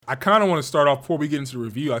I kind of want to start off before we get into the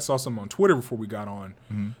review. I saw something on Twitter before we got on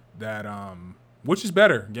that which is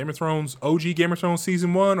better, Game of Thrones, OG Game of Thrones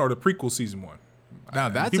season 1 or the prequel season 1? Now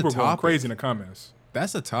that's people a are going topic. crazy in the comments.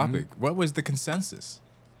 That's a topic. What was the consensus?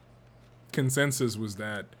 Consensus was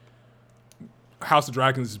that House of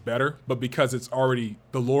Dragons is better, but because it's already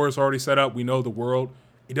the lore is already set up, we know the world.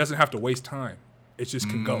 It doesn't have to waste time. It just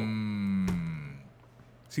can go.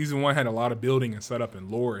 Season 1 had a lot of building and setup and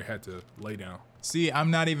lore it had to lay down. See, I'm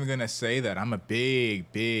not even gonna say that. I'm a big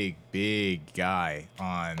guy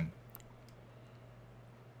on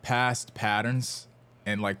past patterns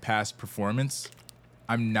and like past performance.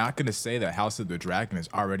 I'm not gonna say that House of the Dragon is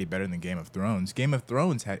already better than Game of Thrones. Game of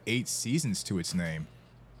Thrones had 8 seasons to its name,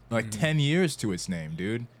 like 10 years to its name,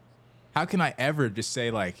 dude. How can I ever just say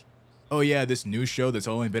like, oh yeah, this new show that's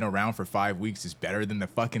only been around for 5 weeks is better than the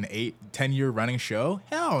fucking 10-year running show?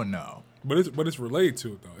 Hell no. But it's related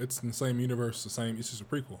to it though. It's in the same universe, it's just a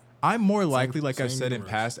prequel. I'm more likely, like I've same said in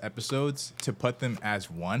universe. past episodes, to put them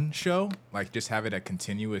as one show, like just have it a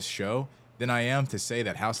continuous show, than I am to say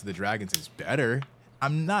that House of the Dragons is better.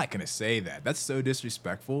 I'm not gonna say that. That's so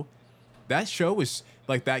disrespectful. That show was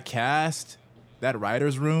like that cast, that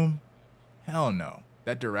writer's room. Hell no.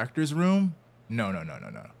 That director's room. No.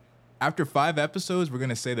 After 5 episodes, we're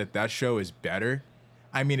gonna say that show is better.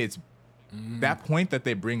 I mean, it's that point that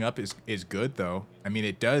they bring up is good though. I mean,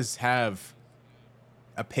 it does have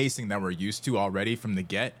a pacing that we're used to already from the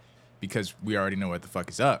get because we already know what the fuck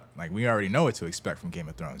is up. Like we already know what to expect from Game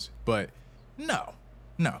of Thrones. But no,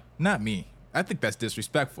 not me. I think that's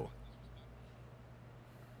disrespectful.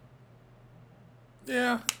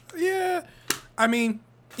 Yeah. I mean,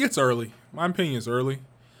 it's early. My opinion is early.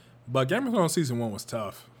 But Game of Thrones season 1 was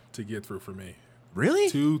tough to get through for me. Really?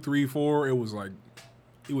 2, 3, 4, it was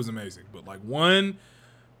amazing. But like 1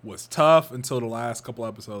 was tough until the last couple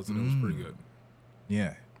episodes and it was pretty good.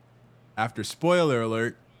 Yeah. After spoiler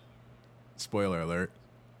alert,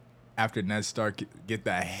 after Ned Stark get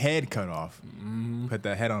that head cut off, put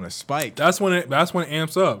that head on a spike, That's when it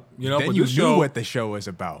amps up. You know, then but you this knew show what the show was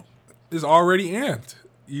about. is already amped.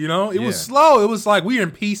 You know, it was Yeah. slow. It was like we're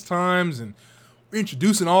in peace times and we're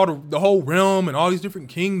introducing all the whole realm and all these different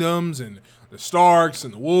kingdoms and the Starks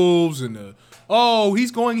and the Wolves and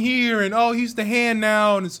he's going here and he's the hand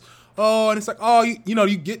now and it's like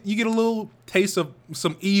you get a little taste of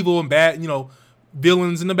some evil and bad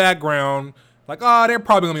villains in the background. Like, they're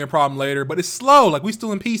probably gonna be a problem later, but it's slow. Like, we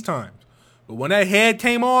still in peace times. But when that head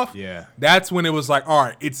came off, Yeah. that's when it was like, all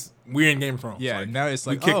right, we're in Game of Thrones. Yeah, now it's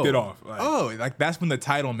like we kicked it off. Like, like that's when the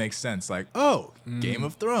title makes sense. Like, Game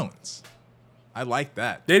of Thrones. I like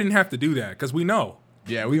that. they didn't have to do that because we know.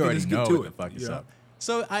 Yeah, we can already just get know to what the it. fuck is Yeah. up.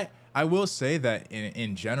 So I will say that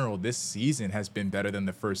in general, this season has been better than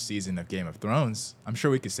the first season of Game of Thrones. I'm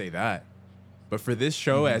sure we could say that. But for this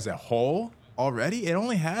show as a whole, already, it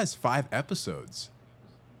only has 5 episodes.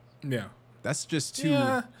 Yeah. That's just too...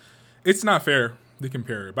 Yeah. It's not fair to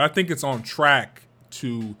compare it, but I think it's on track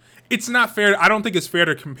to. It's not fair. I don't think it's fair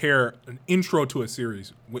to compare an intro to a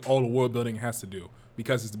series with all the world building it has to do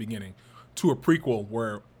because it's the beginning to a prequel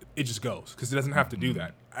where it just goes because it doesn't have to do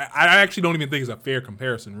that. I actually don't even think it's a fair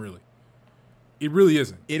comparison, really. It really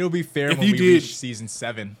isn't. It'll be fair If when you we did- reach season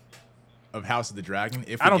 7 of House of the Dragon.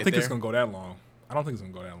 If we I don't get think there. it's gonna go that long. I don't think it's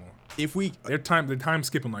gonna go that long. If we... They're time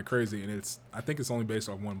skipping like crazy, and I think it's only based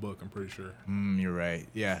off 1 book. I'm pretty sure. You're right.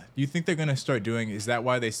 Yeah. Do you think they're going to start doing... Is that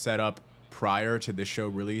why they set up prior to the show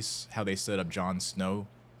release, how they set up Jon Snow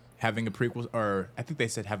having a prequel... Or I think they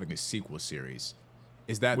said having a sequel series.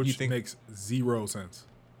 Is that... Which you think, makes 0 sense.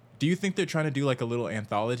 do you think they're trying to do like a little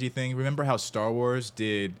anthology thing? Remember how Star Wars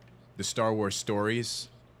did the Star Wars stories?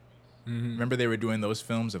 Remember they were doing those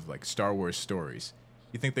films of like Star Wars stories?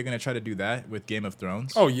 You think they're going to try to do that with Game of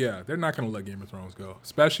Thrones? Oh yeah, they're not gonna let Game of Thrones go,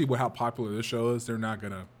 especially with how popular this show is. They're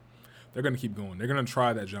gonna keep going. They're gonna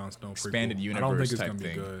try that Jon Snow Expanded prequel. universe I don't think it's type gonna be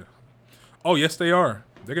thing. good. Oh yes, they are.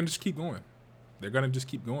 They're gonna just keep going. They're gonna just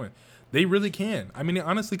keep going. They really can. I mean, they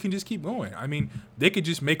honestly can just keep going. I mean, they could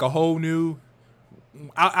just make a whole new.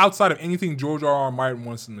 Outside of anything George R.R. Martin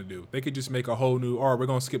wants them to do, they could just make a whole new. We're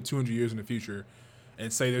gonna skip 200 years in the future,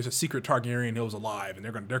 and say there's a secret Targaryen that was alive, and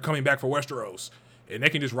they're coming back for Westeros. And they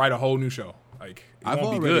can just write a whole new show. Like I've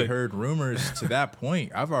won't be already good. heard rumors to that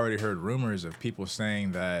point. I've already heard rumors of people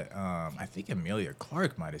saying that I think Emilia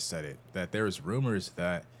Clarke might have said it, that there was rumors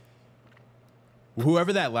that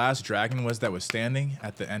whoever that last dragon was that was standing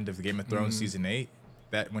at the end of Game of Thrones season 8,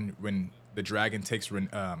 that when the dragon takes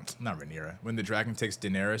not Rhaenyra, when the dragon takes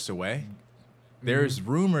Daenerys away, there's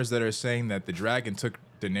rumors that are saying that the dragon took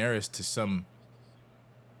Daenerys to some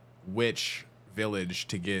witch village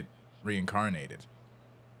to get reincarnated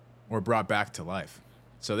or brought back to life.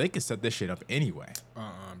 So they could set this shit up anyway.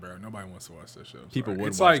 Bro, nobody wants to watch that show. People would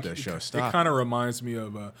it's watch like, that show. It Stop. kind of reminds me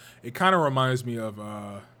of.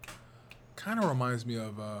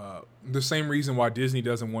 The same reason why Disney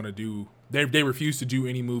doesn't want to do. They refuse to do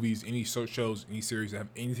any movies, any shows, any series that have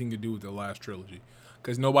anything to do with the last trilogy,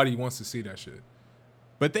 because nobody wants to see that shit.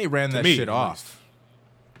 But they ran that me, shit at off.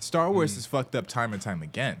 Star Wars is fucked up time and time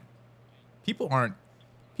again. People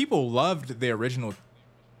loved the original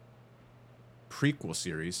prequel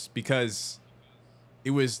series because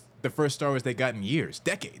it was the first Star Wars they got in years,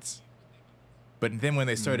 decades. But then when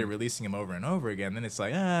they started releasing them over and over again, then it's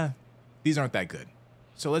like, these aren't that good.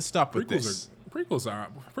 So let's stop with this. Prequels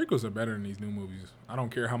are better than these new movies. I don't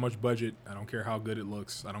care how much budget. I don't care how good it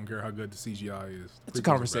looks. I don't care how good the CGI is. It's a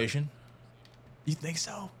conversation. You think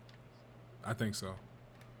so? I think so.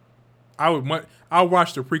 I'll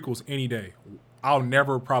watch the prequels any day. I'll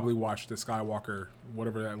never probably watch the Skywalker,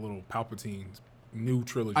 whatever that little Palpatine's new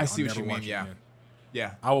trilogy. I see I'll what you never mean. watch it Yeah. again.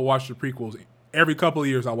 Yeah. I will watch the prequels every couple of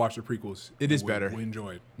years. I'll watch the prequels. It is better. We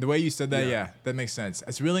enjoy it. The way you said that, Yeah. yeah, that makes sense.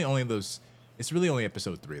 It's really only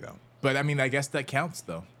episode 3 though. But I mean, I guess that counts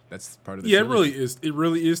though. That's part of the Yeah, trilogy. it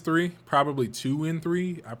really is 3. Probably 2 and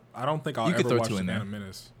 3. I don't think I'll You could ever throw watch 2 the in there. Phantom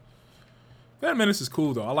Menace. Phantom Menace is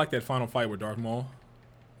cool though. I like that final fight with Darth Maul.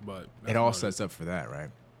 But It all sets up for that, right?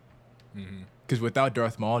 Because without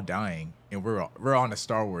Darth Maul dying, and we're on a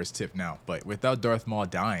Star Wars tip now, but without Darth Maul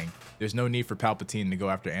dying, there's no need for Palpatine to go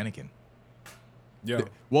after Anakin. Yeah.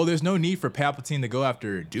 Well, there's no need for Palpatine to go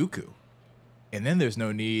after Dooku, and then there's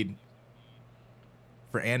no need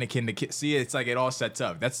for Anakin to see. It's like it all sets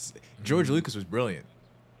up. That's George Lucas was brilliant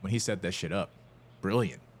when he set that shit up.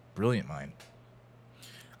 Brilliant mind.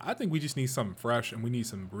 I think we just need something fresh, and we need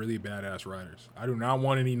some really badass writers. I do not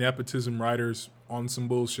want any nepotism writers on some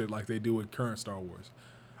bullshit like they do with current Star Wars.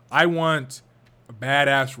 I want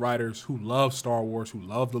badass writers who love Star Wars, who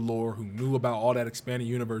love the lore, who knew about all that expanded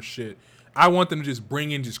universe shit. I want them to just bring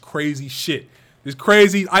in just crazy shit. Just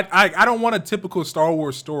crazy. I don't want a typical Star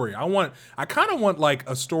Wars story. I kind of want like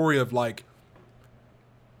a story of like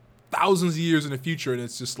thousands of years in the future, and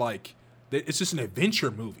it's just like it's just an adventure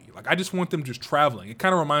movie. Like I just want them just traveling. It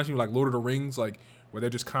kind of reminds me of like Lord of the Rings, like where they're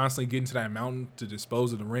just constantly getting to that mountain to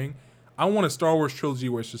dispose of the ring. I want a Star Wars trilogy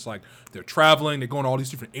where it's just like they're traveling, they're going to all these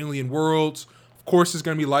different alien worlds. Of course, there's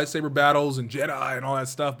gonna be lightsaber battles and Jedi and all that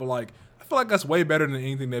stuff, but like I feel like that's way better than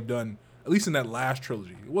anything they've done, at least in that last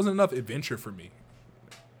trilogy. It wasn't enough adventure for me.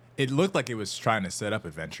 It looked like it was trying to set up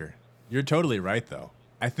adventure. You're totally right, though.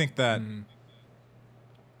 I think that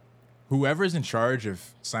whoever's in charge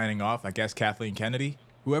of signing off, I guess Kathleen Kennedy,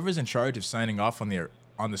 whoever's in charge of signing off on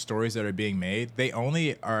the stories that are being made, they're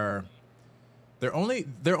only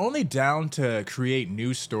down to create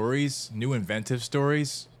new stories, new inventive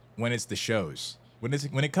stories when it's the shows. When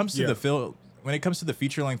it comes to when it comes to the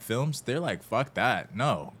feature length films, they're like, fuck that.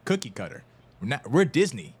 No, cookie cutter. We're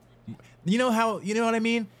Disney. You know what I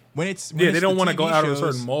mean? They don't want to go out of a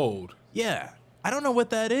certain mold. Yeah. I don't know what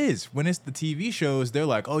that is. When it's the TV shows, they're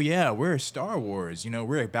like, oh yeah, we're Star Wars.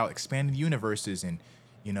 We're about expanded universes and,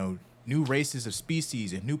 new races of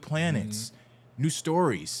species and new planets, new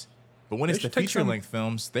stories. But when it's the feature length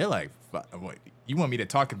films, they're like, what, you want me to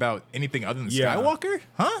talk about anything other than Skywalker?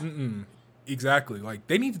 Huh? Exactly. Like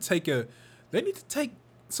they need to take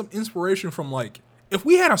some inspiration from like, if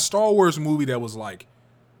we had a Star Wars movie that was like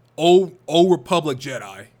old Republic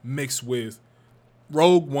Jedi mixed with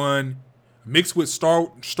Rogue One, mixed with Star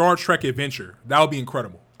Trek Adventure, that would be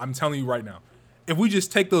incredible. I'm telling you right now. If we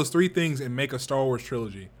just take those 3 things and make a Star Wars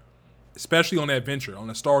trilogy, especially on the adventure, on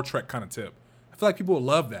the Star Trek kind of tip, I feel like people would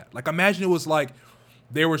love that. Like imagine it was like,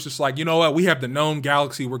 there was just like, you know what, we have the known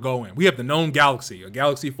galaxy we're going. We have the known galaxy, a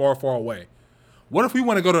galaxy far, far away. What if we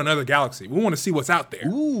want to go to another galaxy? We want to see what's out there.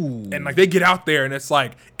 Ooh. And like they get out there and it's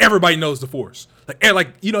like everybody knows the Force.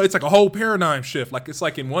 It's like a whole paradigm shift. Like it's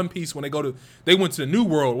like in One Piece when they went to the New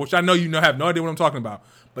World, which I know have no idea what I'm talking about.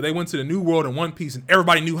 But they went to the New World in One Piece and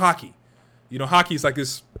everybody knew hockey. Hockey is like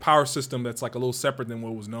this power system that's like a little separate than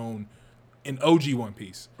what was known in OG One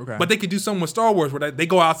Piece. Okay. But they could do something with Star Wars where they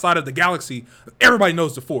go outside of the galaxy. Everybody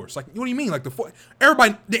knows the Force. Like, what do you mean? Like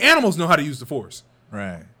the animals know how to use the Force.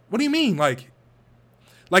 Right. What do you mean? Like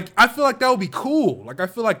I feel like that would be cool. Like I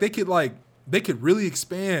feel like they could really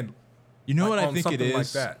expand. You know like, what I on think it something is? like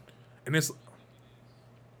that. And it's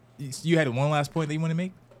You had one last point that you want to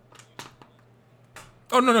make?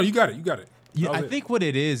 oh no, you got it. Yeah, I think what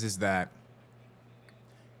it is that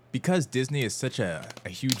because Disney is such a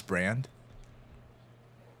huge brand,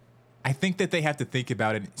 I think that they have to think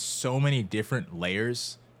about it in so many different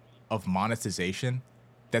layers of monetization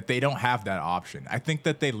that they don't have that option. I think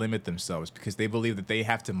that they limit themselves because they believe that they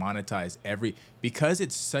have to monetize because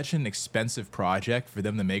it's such an expensive project for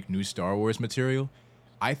them to make new Star Wars material.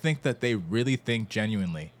 I think that they really think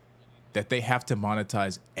genuinely that they have to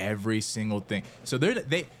monetize every single thing. So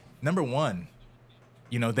they number one,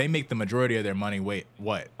 they make the majority of their money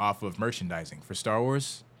off of merchandising for Star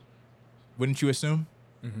Wars. Wouldn't you assume?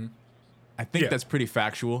 Mm-hmm. I think that's pretty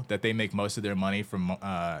factual that they make most of their money from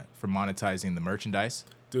monetizing the merchandise.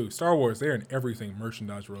 Dude, Star Wars, they're in everything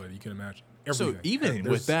merchandise related you can imagine. Everything. So even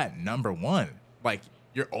with that, number one, like,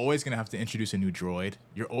 you're always going to have to introduce a new droid.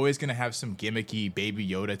 You're always going to have some gimmicky Baby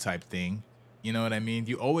Yoda type thing. You know what I mean?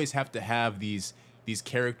 You always have to have these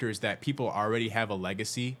characters that people already have a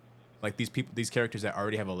legacy. Like these characters that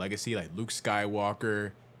already have a legacy, like Luke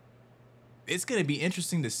Skywalker. It's going to be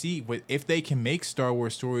interesting to see if they can make Star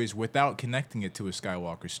Wars stories without connecting it to a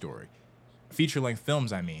Skywalker story. Feature-length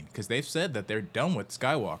films, I mean, because they've said that they're done with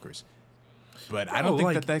Skywalkers. But I don't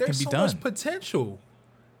think that can be done. There's so much potential.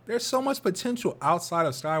 There's so much potential outside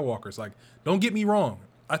of Skywalkers. Like, don't get me wrong.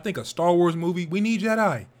 I think a Star Wars movie, we need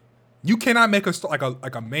Jedi. You cannot make a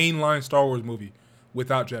mainline Star Wars movie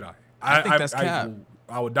without Jedi. I think that's cap.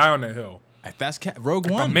 I would die on that hill. That's cap. Rogue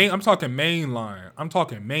One. I'm talking mainline. I'm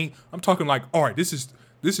talking like, all right, this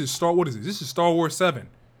is Star. What is it? This is Star Wars 7.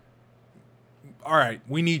 All right,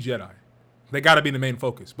 we need Jedi. They got to be the main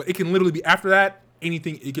focus. But it can literally be after that.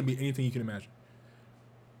 Anything. It can be anything you can imagine.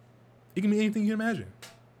 It can be anything you can imagine.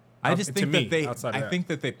 I just think I think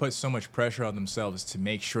that they put so much pressure on themselves to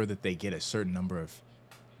make sure that they get a certain number of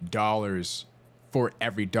dollars for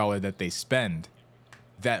every dollar that they spend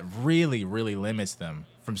that really, really limits them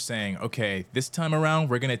from saying, okay, this time around,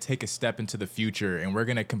 we're going to take a step into the future and we're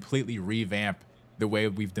going to completely revamp the way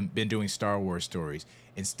we've been doing Star Wars stories.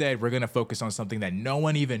 Instead, we're going to focus on something that no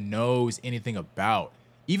one even knows anything about.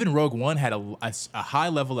 Even Rogue One had a high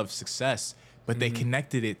level of success, but they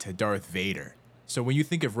connected it to Darth Vader. So when you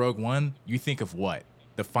think of Rogue One, you think of what?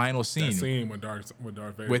 The final scene. That scene with Darth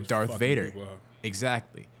Vader. With Darth Vader.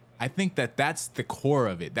 Exactly. I think that that's the core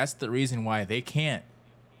of it. That's the reason why they can't.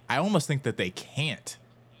 I almost think that they can't.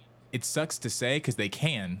 It sucks to say because they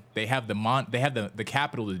can. They have the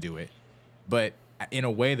capital to do it, but in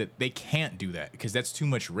a way that they can't do that because that's too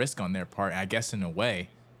much risk on their part. I guess in a way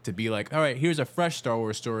to be like, all right, here's a fresh Star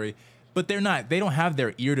Wars story, but they don't have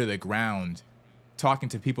their ear to the ground talking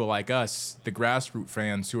to people like us, the grassroots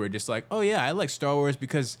fans who are just like, oh yeah, I like Star Wars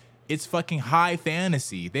because it's fucking high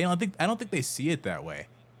fantasy. I don't think they see it that way.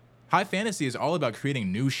 High fantasy is all about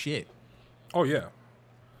creating new shit. Oh yeah.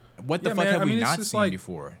 What the fuck have we not seen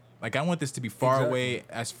before? Like, I want this to be far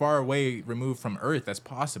away removed from Earth as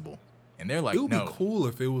possible. And they're like, no. It would be cool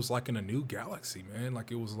if it was like in a new galaxy, man.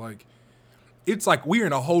 Like, it's like we're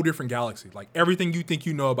in a whole different galaxy. Like, everything you think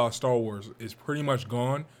you know about Star Wars is pretty much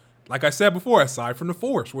gone. Like I said before, aside from the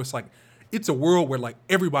Force, where it's like, it's a world where like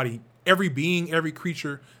everybody, every being, every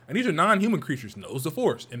creature, and these are non-human creatures, knows the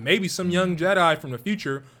Force. And maybe some young Jedi from the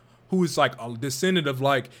future who is like a descendant of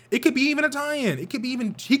like, it could be even a tie-in. It could be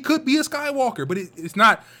even, he could be a Skywalker, but it's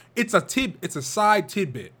not, it's a side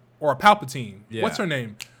tidbit or a Palpatine. Yeah. What's her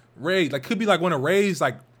name? Rey. Like, could be like one of Rey's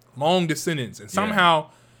like long descendants. And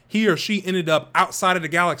somehow he or she ended up outside of the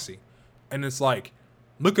galaxy. And it's like,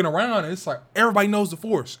 looking around, and it's like, everybody knows the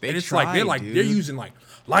Force. And it's they're using like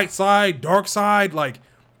light side, dark side, like,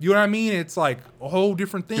 you know what I mean? It's like a whole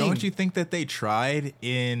different thing. Don't you think that they tried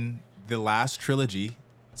in the last trilogy,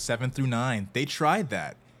 7 through 9? They tried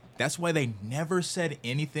that. That's why they never said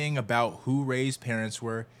anything about who Rey's parents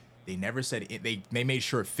were. They never said it. They made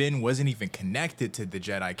sure Finn wasn't even connected to the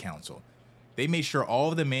Jedi Council. They made sure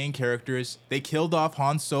all of the main characters, they killed off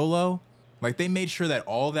Han Solo. Like, they made sure that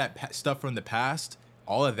all that stuff from the past,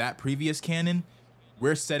 all of that previous canon,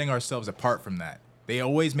 we're setting ourselves apart from that. They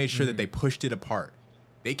always made sure that they pushed it apart.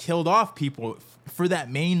 They killed off people for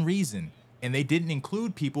that main reason, and they didn't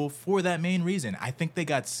include people for that main reason. I think they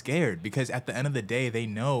got scared because at the end of the day, they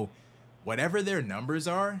know whatever their numbers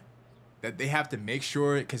are, that they have to make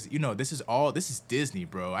sure, because, this is Disney,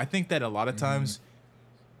 bro. I think that a lot of times,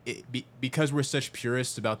 because we're such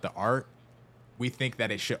purists about the art, we think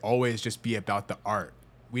that it should always just be about the art.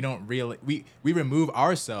 We don't really, we remove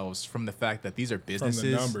ourselves from the fact that these are businesses.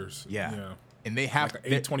 From the numbers. Yeah. And they have like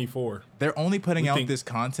 824. They're only putting out this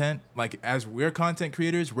content. Like, as we're content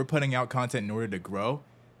creators, we're putting out content in order to grow.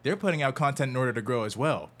 They're putting out content in order to grow as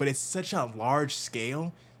well. But it's such a large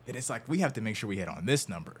scale that it's like, we have to make sure we hit on this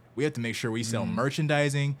number. We have to make sure we sell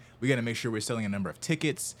merchandising. We got to make sure we're selling a number of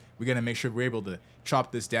tickets. We got to make sure we're able to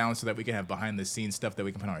chop this down so that we can have behind the scenes stuff that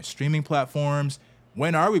we can put on our streaming platforms.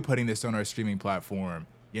 When are we putting this on our streaming platform?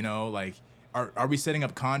 are we setting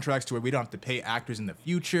up contracts to where we don't have to pay actors in the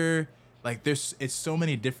future? Like it's so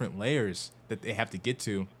many different layers that they have to get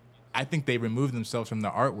to. I think they remove themselves from the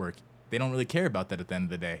artwork. They don't really care about that at the end of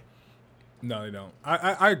the day. No, they don't.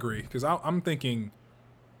 I agree, because I'm thinking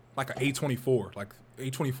like a A24. Like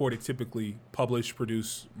A24, they typically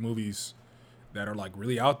produce movies that are like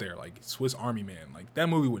really out there, like Swiss Army Man. Like that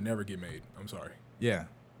movie would never get made. I'm sorry. Yeah.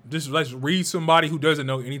 Just let's read somebody who doesn't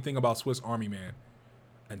know anything about Swiss Army Man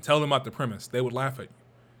and tell them about the premise. They would laugh at you.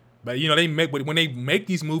 But you know, when they make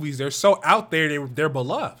these movies, they're so out there, they're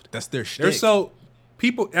beloved. That's their shtick. They're so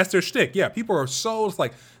that's their shtick. Yeah, people are so, it's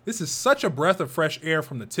like, this is such a breath of fresh air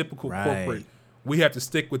from the typical corporate. We have to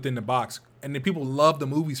stick within the box, and then people love the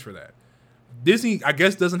movies for that. Disney, I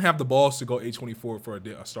guess, doesn't have the balls to go A24 for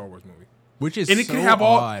a Star Wars movie, which is and it so can have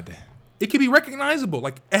odd. It can be recognizable,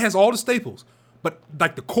 like it has all the staples, but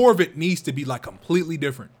like the core of it needs to be like completely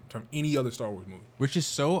different from any other Star Wars movie. Which is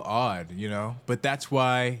so odd, you know. But that's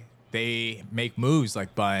why they make moves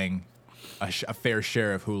like buying a fair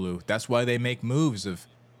share of Hulu. That's why they make moves of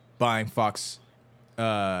buying Fox,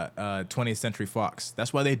 20th Century Fox.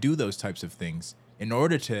 That's why they do those types of things in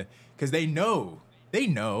order to, because they know,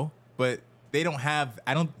 but they don't have,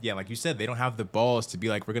 like you said, they don't have the balls to be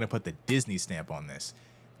like, we're going to put the Disney stamp on this.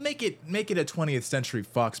 Make it a 20th Century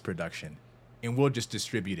Fox production and we'll just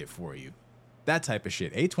distribute it for you. That type of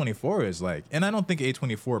shit. A24 is like, and I don't think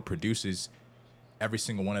A24 produces every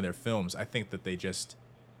single one of their films. I think that they just,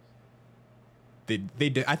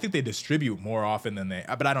 I think they distribute more often than they,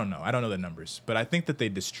 but I don't know. I don't know the numbers, but I think that they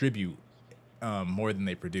distribute more than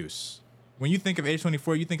they produce. When you think of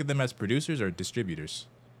A24, you think of them as producers or distributors?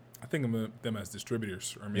 I think of them as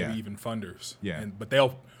distributors or maybe even funders. Yeah. But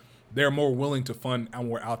they're more willing to fund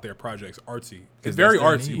more out there projects, artsy. It's very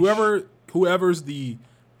artsy. Niche. Whoever's the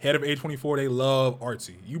head of A24, they love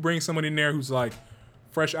artsy. You bring someone in there who's like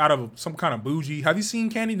fresh out of some kind of bougie. Have you seen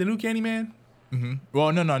the new Candyman? Mm-hmm.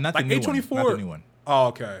 Well, no, not like the new A24. One. Not the new one. Oh,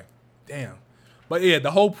 okay. Damn. But yeah,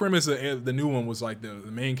 the whole premise of the new one was like the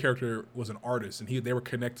main character was an artist, and they were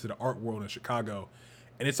connected to the art world in Chicago.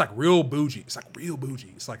 And it's like real bougie. It's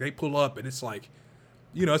like they pull up and it's like,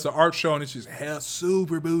 you know, it's an art show and it's just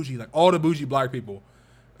super bougie. Like all the bougie black people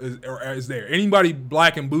is there. Anybody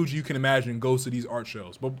black and bougie you can imagine goes to these art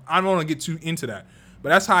shows. But I don't want to get too into that. But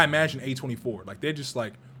that's how I imagine A24. Like they're just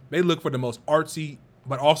like, they look for the most artsy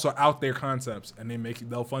but also out there concepts, and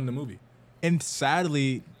they'll fund the movie. And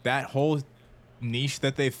sadly, that whole niche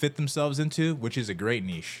that they fit themselves into, which is a great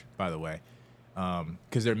niche, by the way,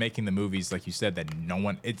 because they're making the movies, like you said, that no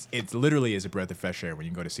one, it's literally is a breath of fresh air when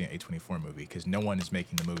you go to see an A24 movie, because no one is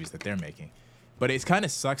making the movies that they're making. But it kind of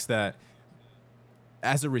sucks that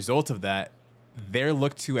as a result of that, they're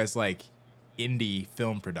looked to as like indie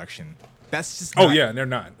film production. That's just not, and they're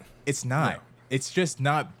not. It's not. No. It's just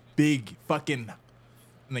not big fucking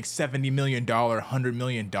like $70 million, $100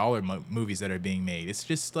 million movies that are being made. It's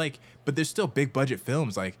just like, but they're still big budget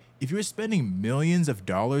films. Like, if you're spending millions of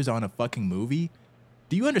dollars on a fucking movie,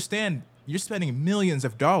 do you understand you're spending millions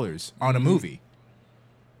of dollars on a movie?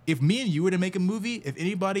 If me and you were to make a movie, if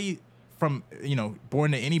anybody from,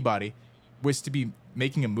 born to anybody was to be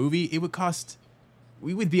making a movie, it would cost,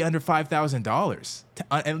 we would be under $5,000,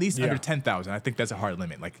 at least under $10,000. I think that's a hard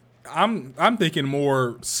limit. Like, I'm thinking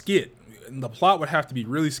more skit. The plot would have to be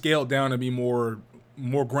really scaled down and be more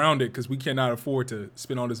grounded, because we cannot afford to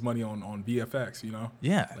spend all this money on VFX,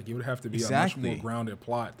 Yeah. Like it would have to be a much more grounded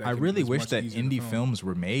plot. I really wish that indie films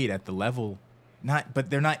were made at the level, but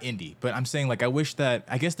they're not indie. But I'm saying, like, I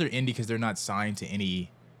guess they're indie because they're not signed to any,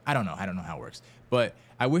 I don't know how it works. But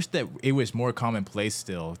I wish that it was more commonplace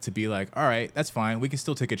still to be like, all right, that's fine. We can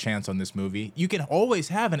still take a chance on this movie. You can always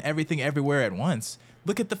have an everything everywhere at once.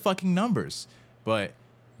 Look at the fucking numbers. But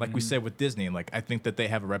like we said with Disney, like, I think that they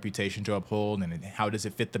have a reputation to uphold, and how does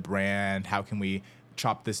it fit the brand? How can we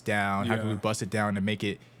chop this down? How can we bust it down to make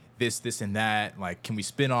it this, and that? Like, can we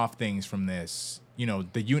spin off things from this? The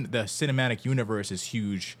cinematic universe is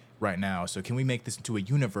huge right now, so can we make this into a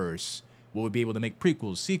universe? Will we be able to make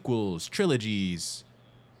prequels, sequels, trilogies,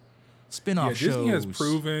 spin-off shows? Disney has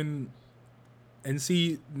proven, and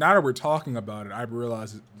see, now that we're talking about it, I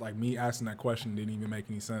realized, like, me asking that question didn't even make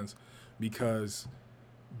any sense, because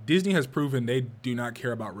Disney has proven they do not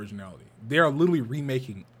care about originality. They are literally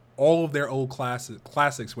remaking all of their old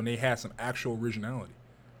classics when they had some actual originality.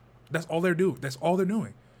 That's all they're doing. That's all they're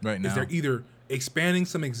doing. Right now. Is they're either expanding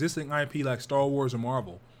some existing IP like Star Wars or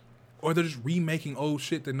Marvel, or they're just remaking old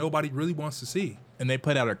shit that nobody really wants to see. And they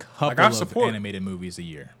put out a couple of animated movies a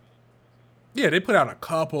year. Yeah, they put out a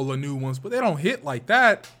couple of new ones, but they don't hit like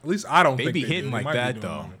that. At least I don't think they be hitting like that,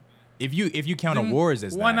 though. If you count Awards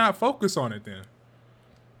as that. Why not focus on it then?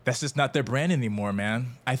 That's just not their brand anymore,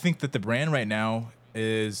 man. I think that the brand right now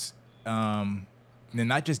is, and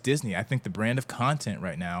not just Disney. I think the brand of content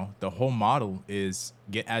right now, the whole model is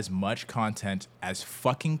get as much content as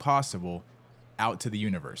fucking possible out to the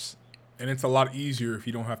universe. And it's a lot easier if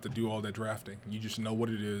you don't have to do all that drafting. You just know what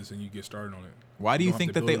it is and you get started on it. Why do you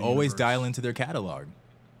think that they always dial into their catalog?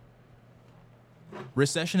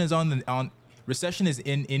 Recession is recession is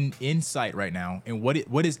in sight right now. And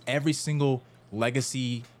what is every single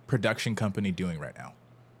legacy production company doing right now?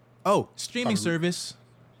 Oh, streaming service.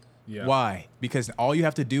 Yeah. Why? Because all you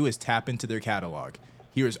have to do is tap into their catalog.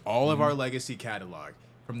 Here's all of our legacy catalog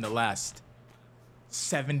from the last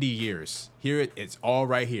 70 years. Here it's all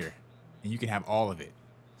right here, and you can have all of it.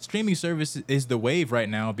 Streaming service is the wave right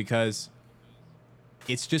now because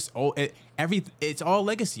it's just it's all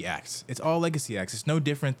legacy acts. It's all legacy acts. It's no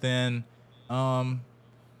different than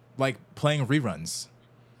like playing reruns.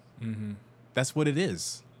 Mm-hmm. That's what it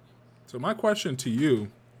is. So my question to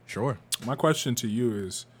you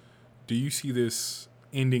is, do you see this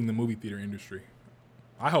ending the movie theater industry?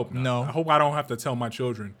 I hope not. No. I hope I don't have to tell my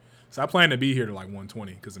children. So I plan to be here to like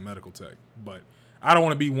 120 because of medical tech. But I don't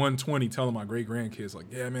want to be 120 telling my great grandkids like,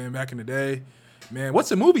 yeah, man, back in the day, man,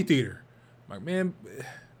 what's a movie theater? I'm like, man,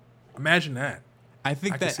 imagine that. I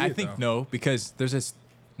think no, because there's this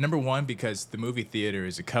number one, because the movie theater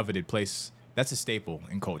is a coveted place. That's a staple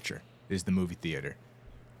in culture, is the movie theater.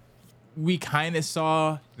 We kind of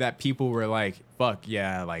saw that people were like, fuck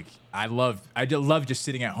yeah, like I love just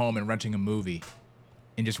sitting at home and renting a movie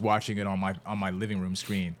and just watching it on my living room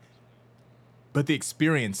screen. But the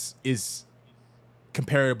experience is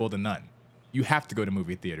comparable to none. You have to go to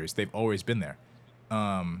movie theaters. They've always been there.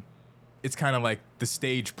 It's kind of like the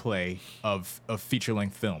stage play of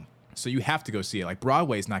feature-length film. So you have to go see it. Like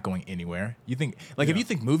Broadway's not going anywhere. You think if you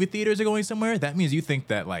think movie theaters are going somewhere, that means you think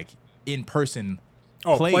that like in person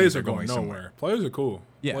plays are going nowhere. somewhere. Plays are cool.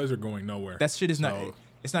 Yeah. Plays are going nowhere. That shit is not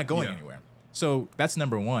going anywhere. So that's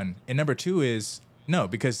number one. And number two is no,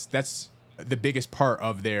 because that's the biggest part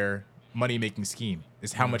of their money-making scheme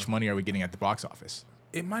is how much money are we getting at the box office.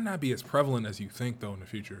 It might not be as prevalent as you think, though, in the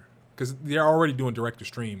future. Because they're already doing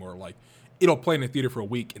direct-to-stream, or like it'll play in the theater for a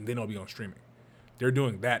week and then it'll be on streaming. They're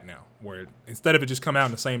doing that now, where instead of it just come out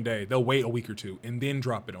in the same day, they'll wait a week or two and then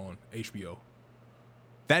drop it on HBO.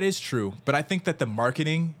 That is true, but I think that the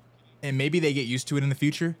marketing, and maybe they get used to it in the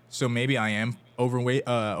future, so maybe I am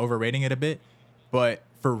overrating it a bit, but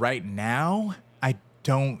for right now, I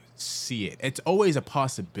don't see it. It's always a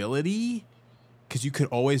possibility, because you could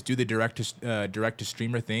always do the direct to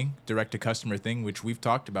streamer thing, direct to customer thing, which we've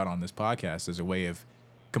talked about on this podcast as a way of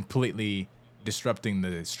completely disrupting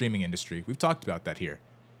the streaming industry. We've talked about that here,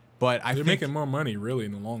 but they're making more money really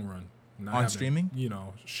in the long run on streaming.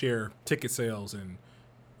 Share ticket sales and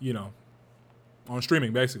on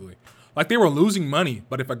streaming basically. Like they were losing money,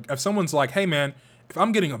 but if someone's like, hey man, if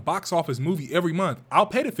I'm getting a box office movie every month, I'll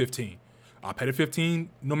pay the $15. I'll pay the $15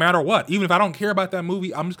 no matter what. Even if I don't care about that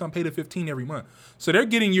movie, I'm just gonna pay the $15 every month. So they're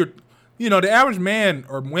getting the average man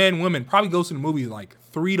or woman probably goes to the movie like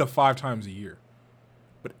 3 to 5 times a year.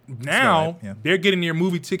 But now they're getting their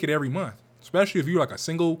movie ticket every month, especially if you're like a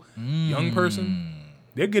single young person.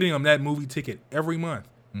 They're getting them that movie ticket every month.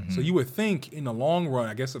 Mm-hmm. So you would think in the long run,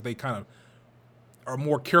 I guess if they kind of are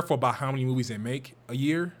more careful about how many movies they make a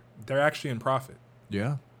year, they're actually in profit.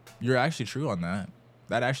 Yeah, you're actually true on that.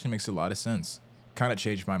 That actually makes a lot of sense. Kind of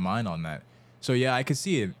changed my mind on that. So yeah, I could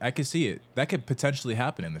see it. That could potentially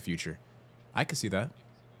happen in the future. I could see that.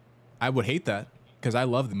 I would hate that because I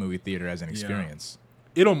love the movie theater as an experience.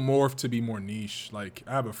 Yeah. It'll morph to be more niche. Like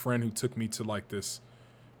I have a friend who took me to like this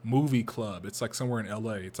movie club. It's like somewhere in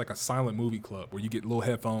LA. It's like a silent movie club where you get little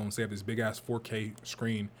headphones. They have this big ass 4K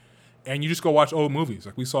screen, and you just go watch old movies.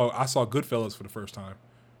 Like I saw Goodfellas for the first time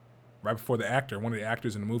right before one of the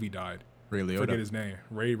actors in the movie died. Ray Liotta. Forget his name.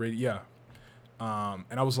 Ray. Yeah. And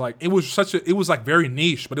I was like, it was like very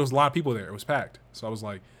niche, but there was a lot of people there. It was packed. So I was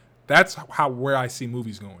like, that's where I see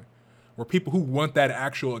movies going, where people who want that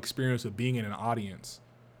actual experience of being in an audience,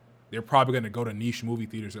 they're probably going to go to niche movie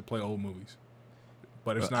theaters that play old movies.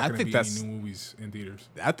 But it's not going to be any new movies in theaters.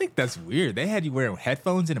 I think that's weird. They had you wearing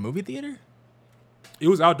headphones in a movie theater? It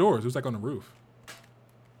was outdoors. It was like on the roof.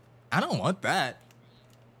 I don't want that.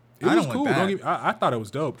 It was cool. I thought it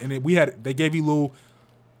was dope. And they gave you little.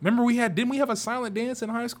 Remember didn't we have a silent dance in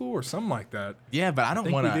high school or something like that? Yeah, but I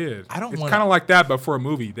don't want to. We did. It's kind of like that, but for a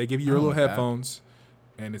movie. They give you your little headphones,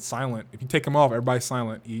 and it's silent. If you take them off, everybody's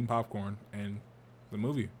silent, eating popcorn, and the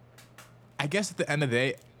movie. I guess at the end of the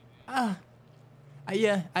day,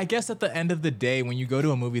 I guess at the end of the day, when you go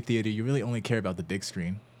to a movie theater, you really only care about the big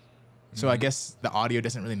screen. So I guess the audio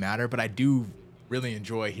doesn't really matter, but I do really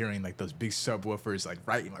enjoy hearing like those big subwoofers like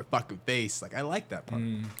right in my fucking face. Like I like that part.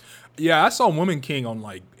 Yeah, I saw Woman King on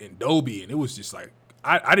like in Dolby, and it was just like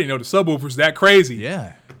I didn't know the subwoofers that crazy.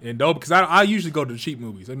 Yeah. In Dolby, because I usually go to the cheap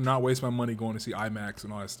movies. I do not waste my money going to see IMAX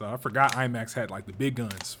and all that stuff. I forgot IMAX had like the big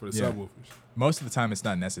guns for the subwoofers. Most of the time it's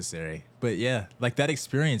not necessary. But yeah, like that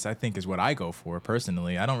experience I think is what I go for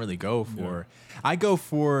personally. I don't really go for I go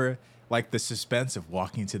for like the suspense of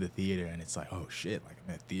walking to the theater and it's like, oh shit, like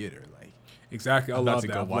I'm at theater. Like exactly. I I'm about love to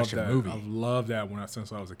that. go watch a movie. I love that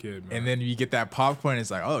since I was a kid, man. And then you get that popcorn, it's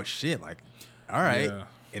like, oh shit, like, all right. Yeah.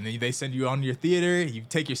 And then they send you on your theater, you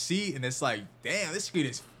take your seat, and it's like, damn, this screen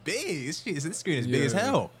is big. This screen is big as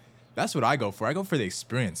hell. That's what I go for. I go for the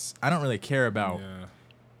experience. I don't really care about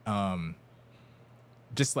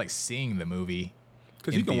just like seeing the movie.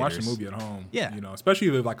 Because you can watch the movie at home. Yeah. You know, especially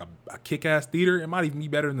if it's like a kick-ass theater, it might even be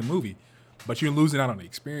better than the movie. But you're losing out on the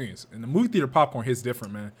experience. And the movie theater popcorn hits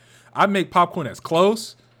different, man. I make popcorn that's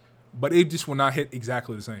close, but it just will not hit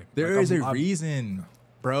exactly the same. There is a reason,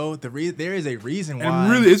 bro. There is a reason why.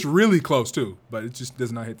 And really, it's really close too, but it just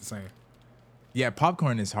does not hit the same. Yeah,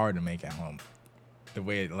 popcorn is hard to make at home, the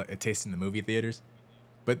way it tastes in the movie theaters.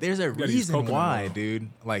 But there's a reason why, dude.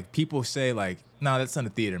 Like people say, like, no, that's not a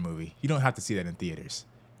theater movie. You don't have to see that in theaters.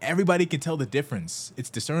 Everybody can tell the difference. It's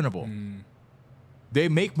discernible. They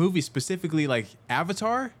make movies specifically like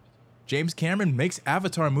Avatar. James Cameron makes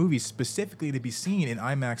Avatar movies specifically to be seen in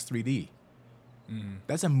IMAX 3D.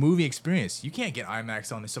 That's a movie experience. You can't get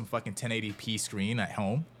IMAX on some fucking 1080p screen at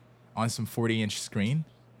home on some 40-inch screen.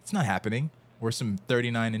 It's not happening. Or some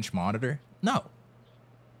 39-inch monitor. No.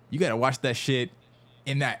 You got to watch that shit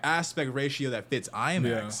in that aspect ratio that fits IMAX.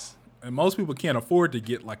 Yeah. And most people can't afford to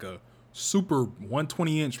get like a super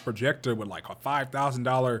 120-inch projector with like a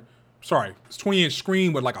 $5,000, it's 20-inch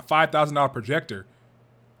screen with like a $5,000 projector.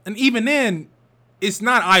 And even then, it's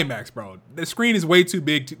not IMAX, bro. The screen is way too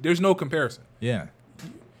big. There's no comparison. Yeah.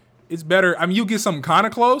 It's better. I mean, you get something kind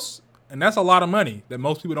of close, and that's a lot of money that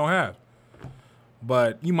most people don't have.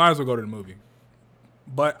 But you might as well go to the movie.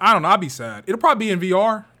 But I don't know. I'd be sad. It'll probably be in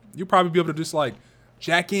VR. You'll probably be able to just like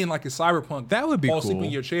jack in like a Cyberpunk. That would be fall cool. Asleep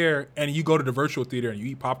in your chair, and you go to the virtual theater and you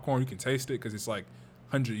eat popcorn. You can taste it because it's like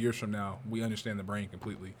 100 years from now. We understand the brain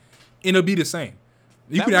completely. And it'll be the same.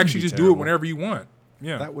 You can actually just do it whenever you want.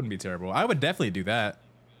 Yeah. That wouldn't be terrible. I would definitely do that.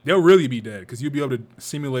 They'll really be dead because you'll be able to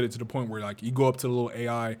simulate it to the point where like you go up to the little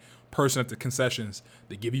AI person at the concessions.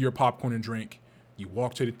 They give you your popcorn and drink. You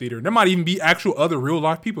walk to the theater. There might even be actual other real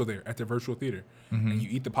life people there at the virtual theater. And you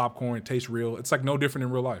eat the popcorn. It tastes real. It's like no different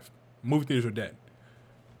in real life. Movie theaters are dead.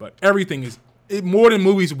 But everything is more than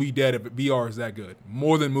movies will be dead if VR is that good.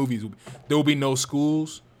 More than movies. There will be no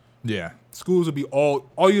schools. Yeah. Schools will be all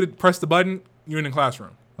you to press the button, you're in the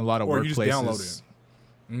classroom. A lot of or workplaces. You just download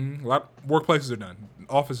it. A lot workplaces are done.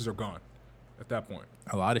 Offices are gone at that point.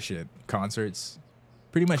 A lot of shit. Concerts.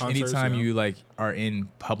 Pretty much anytime you like are in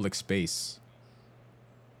public space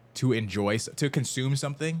to enjoy, to consume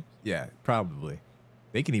something. Yeah, probably.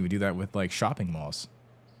 They can even do that with like shopping malls.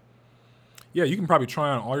 Yeah, you can probably try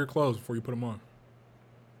on all your clothes before you put them on.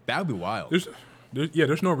 That would be wild.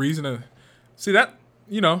 There's no reason to see that,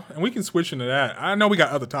 and we can switch into that. I know we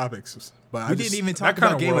got other topics, but we didn't even talk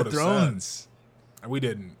about Game of Thrones. We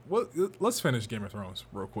didn't. Well, let's finish Game of Thrones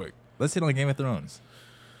real quick. Let's hit on Game of Thrones.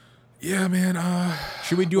 Yeah, man.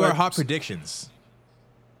 Should we do our hot predictions?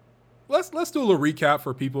 Let's do a little recap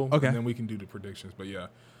for people, okay, and then we can do the predictions. But yeah,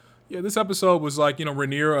 this episode was like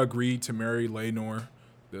Rhaenyra agreed to marry Laenor,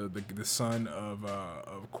 the son of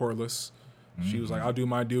Corlys. She was like, "I'll do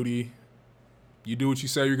my duty. You do what you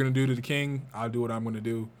say you're gonna do to the king. I'll do what I'm gonna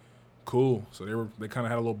do." Cool. So they kind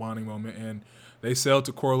of had a little bonding moment, and they sailed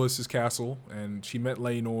to Corlys's castle, and she met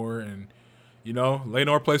Laenor, and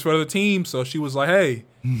Laenor plays for the other team, so she was like, "Hey,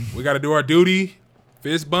 we got to do our duty.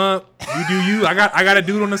 Fist bump. You do you. I got a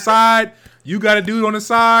dude on the side. You got a dude on the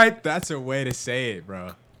side." That's a way to say it,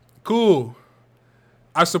 bro. Cool.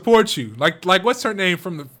 I support you. Like what's her name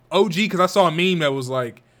from the OG? Because I saw a meme that was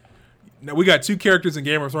like, we got two characters in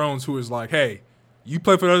Game of Thrones who is like, "Hey, you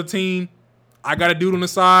play for the other team. I got a dude on the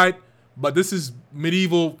side, but this is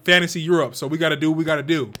medieval fantasy Europe, so we got to do what we got to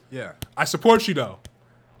do." Yeah. I support you though.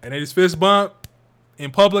 And they just fist bump. In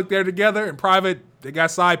public, they're together. In private, they got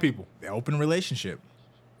side people. The open relationship.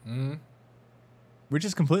 Which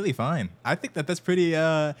is completely fine. I think that's pretty,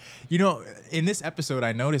 in this episode,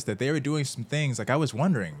 I noticed that they were doing some things. Like, I was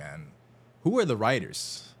wondering, man, who are the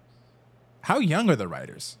writers? How young are the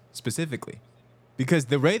writers, specifically? Because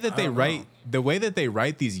the way that they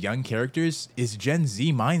write these young characters is Gen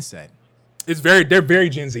Z mindset. They're very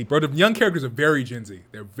Gen Z, bro. The young characters are very Gen Z.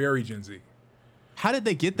 They're very Gen Z. How did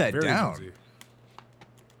they get that down?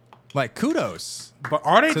 Like, kudos. But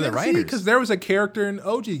are they To the Gen Z? writers. Because there was a character in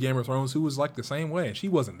OG Game of Thrones who was like the same way, and she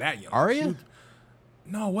wasn't that young. Arya?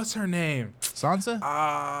 No, what's her name? Sansa?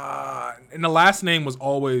 And the last name was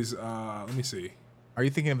always. Let me see. Are you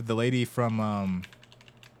thinking of the lady from?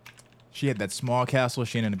 She had that small castle.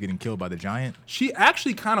 She ended up getting killed by the giant. She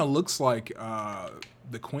actually kind of looks like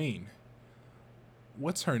the queen.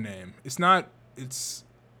 What's her name? It's not. It's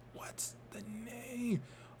what's the name?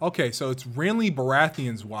 Okay, so it's Renly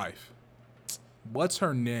Baratheon's wife. What's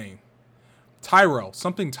her name? Tyrell.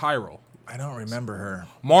 Something Tyrell. I don't remember her.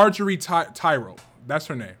 Marjorie Tyrell. That's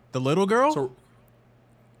her name. The little girl? So,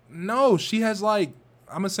 no, she has like.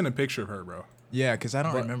 I'm gonna send a picture of her, bro. Yeah, because I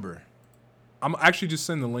don't But- remember. I'm actually just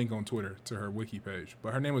sending the link on Twitter to her wiki page.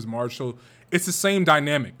 But her name was Marge. So it's the same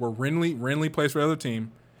dynamic where Renly plays for the other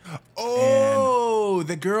team. Oh,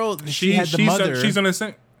 the girl. She had the mother. She's on the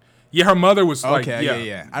same. Yeah, her mother was like. Okay,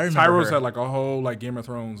 yeah. I remember Tyrell's her. had like a whole like Game of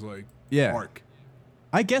Thrones like Yeah. arc.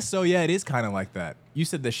 I guess so. Yeah, it is kind of like that. You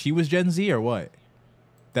said that she was Gen Z or what?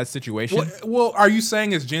 That situation. Well, are you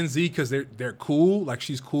saying it's Gen Z because they're cool? Like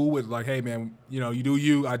she's cool with like, hey man, you do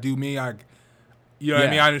you, I do me. You know what I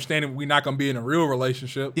Yeah. mean? I understand that we're not gonna be in a real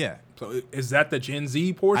relationship. Yeah. So is that the Gen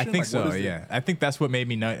Z portion? I think Like, what so. is it? Yeah, I think that's what made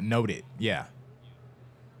me note it. Yeah.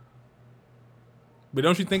 But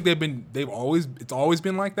don't you think it's always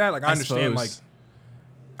been like that? Like I understand, like suppose.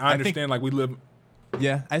 I think- understand, like we live.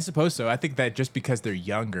 Yeah, I suppose so. I think that just because they're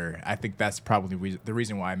younger, I think that's probably the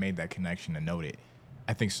reason why I made that connection and note it.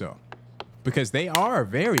 I think so. Because they are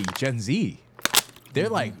very Gen Z. They're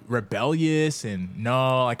like rebellious and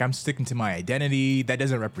no, like I'm sticking to my identity. That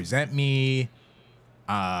doesn't represent me.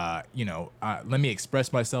 Let me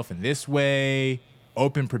express myself in this way.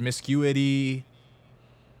 Open promiscuity.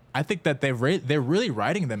 I think that they're really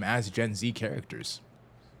writing them as Gen Z characters.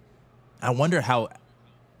 I wonder how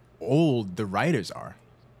old the writers are.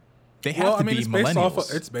 They have to be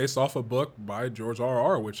millennials. It's based off a book by George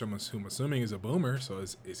R.R., which I'm assuming is a boomer. So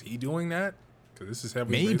is he doing that? Because this is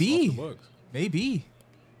heavily based off the books. Maybe.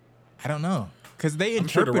 I don't know. Because they I'm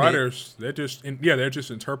sure interpret the writers they're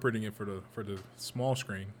just interpreting it for the small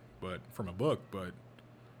screen, but from a book. But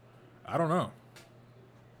I don't know.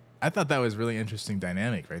 I thought that was really interesting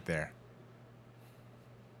dynamic right there.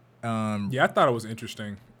 Yeah, I thought it was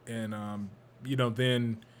interesting, and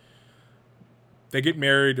then they get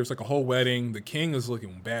married. There's like a whole wedding. The king is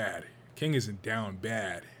looking bad. King is down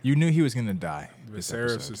bad. You knew he was gonna die. This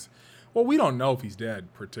Viserys episode. is. Well, we don't know if he's dead.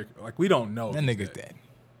 Like we don't know. That if he's nigga's dead. dead.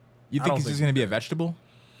 You I think don't he's think just gonna he's be a dead. vegetable?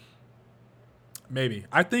 Maybe.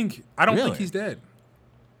 I don't Really? think he's dead.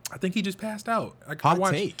 I think he just passed out. Like Hot I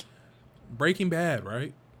watched take. Breaking Bad,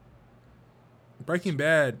 right? Breaking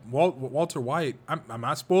Bad. Walter White. I'm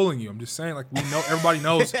not spoiling you. I'm just saying, like we know. Everybody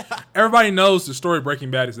knows. Everybody knows the story of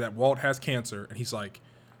Breaking Bad is that Walt has cancer, and he's like,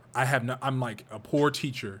 I'm like a poor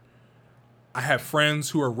teacher. I have friends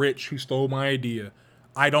who are rich who stole my idea.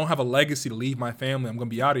 I don't have a legacy to leave my family. I'm gonna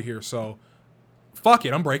be out of here. So, fuck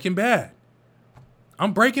it. I'm Breaking Bad.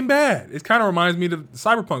 I'm Breaking Bad. It kind of reminds me of the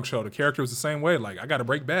Cyberpunk show. The character was the same way. Like I got to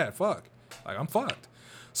break bad. Fuck. Like I'm fucked.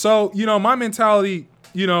 So my mentality,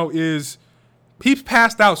 is he's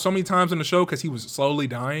passed out so many times in the show because he was slowly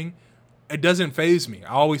dying. It doesn't faze me. I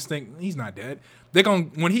always think he's not dead.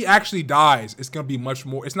 When he actually dies, it's gonna be much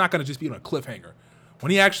more. It's not gonna just be on a cliffhanger. When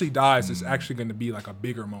he actually dies, it's actually gonna be like a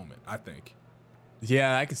bigger moment. I think.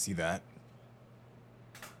 Yeah, I can see that.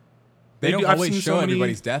 They They don't do- I've always seen show so many-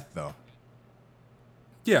 everybody's death though.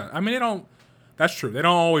 Yeah, I mean they don't. That's true. They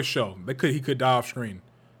don't always show. He could die off screen,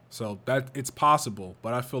 so that it's possible.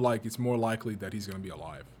 But I feel like it's more likely that he's gonna be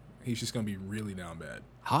alive. He's just gonna be really down bad.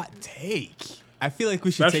 Hot take. I feel like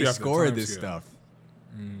we should Especially take after the score of time this scale. stuff.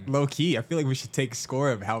 Low key, I feel like we should take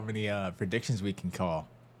score of how many predictions we can call.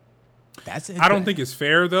 That's it. I don't think it's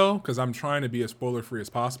fair though, because I'm trying to be as spoiler free as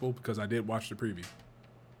possible because I did watch the preview.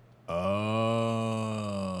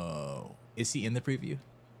 Oh, is he in the preview?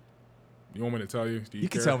 You want me to tell you? Do You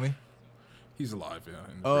can care? tell me. He's alive, yeah.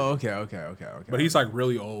 in the Oh, preview. okay. But he's like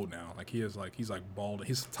really old now. Like he's like bald.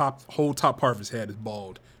 His whole top part of his head is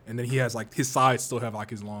bald, and then he has like his sides still have like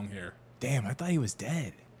his long hair. Damn, I thought he was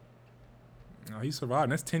dead. No, he survived.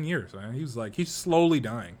 And that's 10 years, man. He's slowly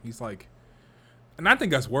dying. He's like, and I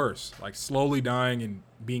think that's worse. Like slowly dying and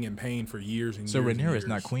being in pain for years and So years. and Rhaenyra is years.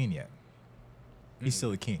 not queen yet. He's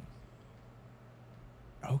still a king.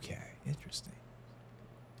 Okay, interesting.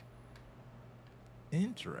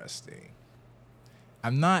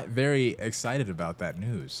 I'm not very excited about that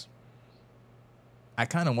news. I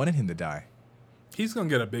kind of wanted him to die. He's gonna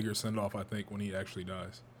get a bigger send off, I think, when he actually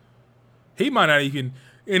dies. He might not even.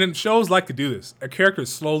 And in shows like to do this. A character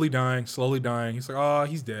is slowly dying. He's like, oh,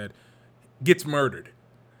 he's dead. Gets murdered.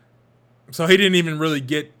 So he didn't even really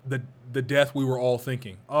get the death we were all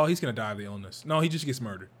thinking. Oh, he's gonna die of the illness. No, he just gets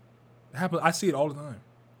murdered. It happens. I see it all the time.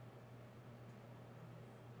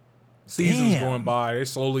 Seasons going by, they're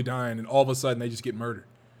slowly dying, and all of a sudden they just get murdered.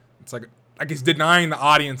 It's like it's denying the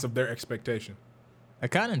audience of their expectation. I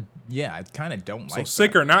kind of don't like. So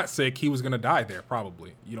sick or not sick, he was gonna die there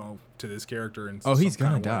probably. To this character and he's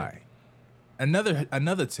gonna die.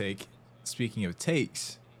 Another take. Speaking of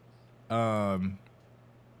takes, I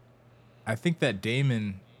think that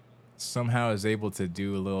Damon somehow is able to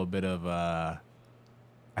do a little bit of. I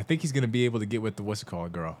think he's gonna be able to get with the what's it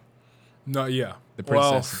called girl. No, yeah, the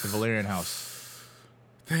princess at the Valerian house.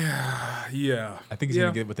 Yeah, I think he's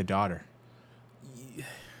gonna get with the daughter.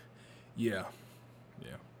 Yeah.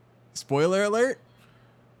 Spoiler alert.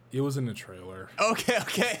 It was in the trailer. Okay.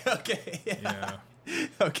 Yeah.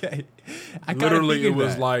 Okay. Literally, it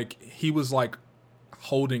was like he was like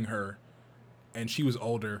holding her, and she was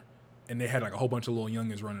older, and they had like a whole bunch of little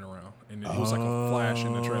youngins running around, and it was like a flash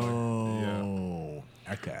in the trailer.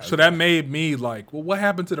 Yeah. Okay. So that made me like, well, what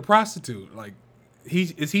happened to the prostitute? Like,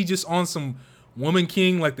 is he just on some Woman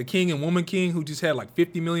King, like the King and Woman King, who just had like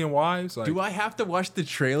 50 million wives? Like, do I have to watch the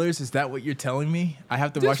trailers? Is that what you're telling me? I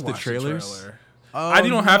have to watch the trailers. I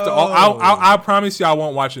don't have to. I promise you, I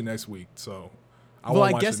won't watch it next week. So,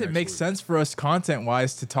 I guess it makes sense for us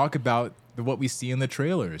content-wise to talk about what we see in the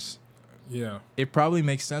trailers. Yeah, it probably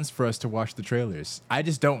makes sense for us to watch the trailers. I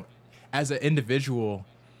just don't, as an individual,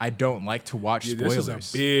 I don't like to watch spoilers. This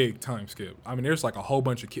is a big time skip. I mean, there's like a whole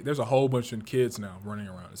bunch of kids. There's a whole bunch of kids now running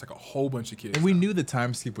around. It's like a whole bunch of kids. And we knew the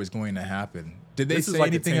time skip was going to happen. Did they say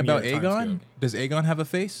anything about Aegon? Does Aegon have a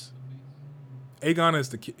face? Aegon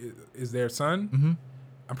is their son. Mm-hmm.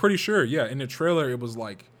 I'm pretty sure. Yeah, in the trailer, it was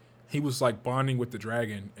like he was like bonding with the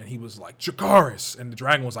dragon, and he was like Jacaerys, and the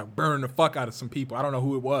dragon was like burning the fuck out of some people. I don't know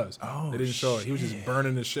who it was. They didn't show it. He was just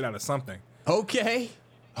burning the shit out of something. Okay.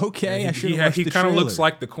 He kind of looks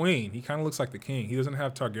like the queen. He kind of looks like the king. He doesn't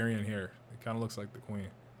have Targaryen hair. He kind of looks like the queen.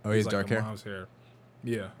 Oh, he's like dark hair? Mom's hair.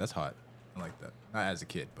 Yeah. That's hot. I like that. Not as a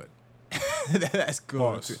kid, but that's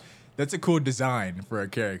cool. That's a cool design for a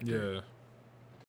character. Yeah.